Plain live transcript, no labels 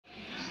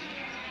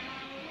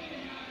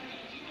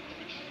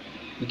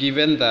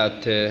given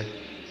that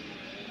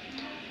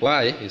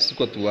y is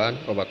equal to 1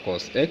 over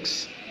cos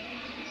x,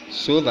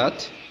 so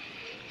that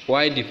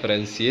y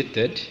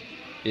differentiated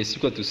is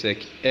equal to sec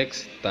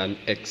x tan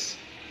x.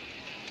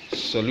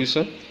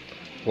 Solution: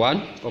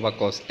 1 over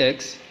cos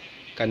x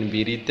can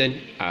be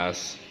written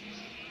as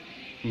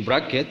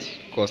bracket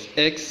cos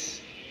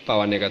x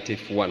power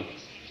negative 1.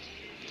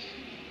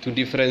 To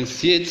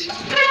differentiate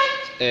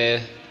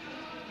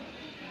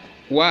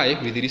y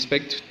with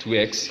respect to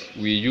x,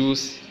 we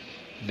use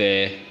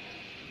the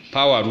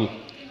power rule,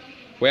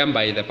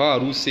 whereby the power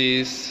rule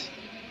says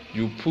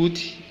you put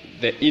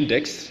the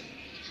index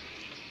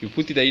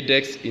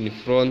in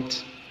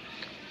front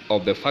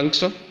of the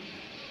function,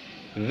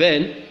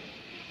 then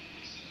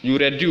you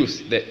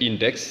reduce the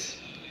index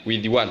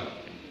with 1.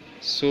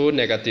 So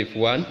negative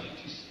 1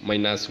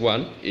 minus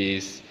 1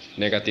 is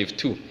negative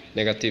 2.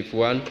 Negative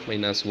 1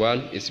 minus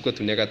 1 is equal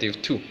to negative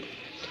 2.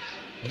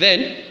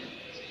 Then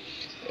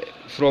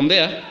from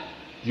there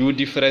you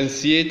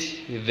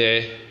differentiate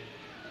the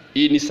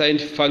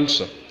inside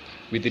function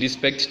with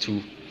respect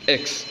to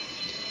x.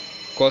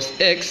 Cos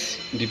x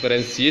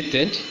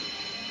differentiated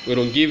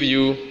will give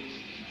you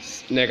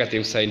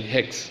negative sin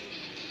x.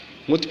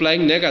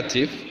 Multiplying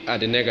negative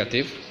and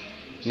negative,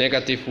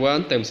 negative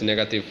 1 times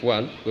negative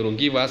 1 will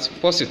give us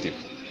positive.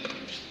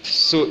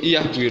 So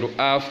here we will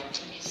have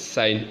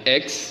sin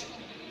x.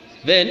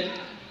 Then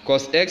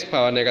cos x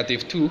power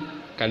negative 2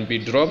 can be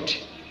dropped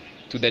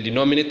to the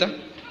denominator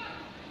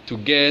to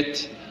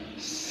get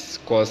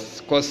cos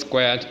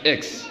squared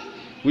x,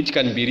 which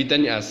can be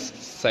written as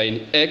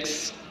sin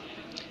x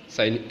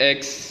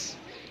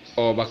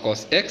over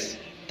cos x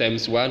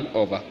times 1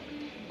 over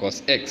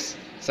cos x.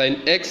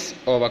 Sin x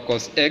over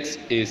cos x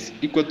is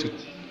equal to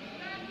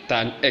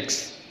tan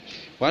x.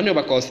 1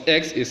 over cos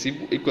x is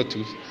equal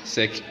to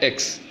sec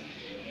x,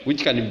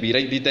 which can be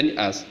written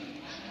as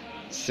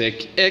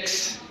sec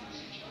x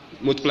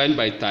multiplied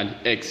by tan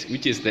x,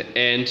 which is the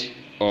end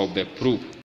of the proof.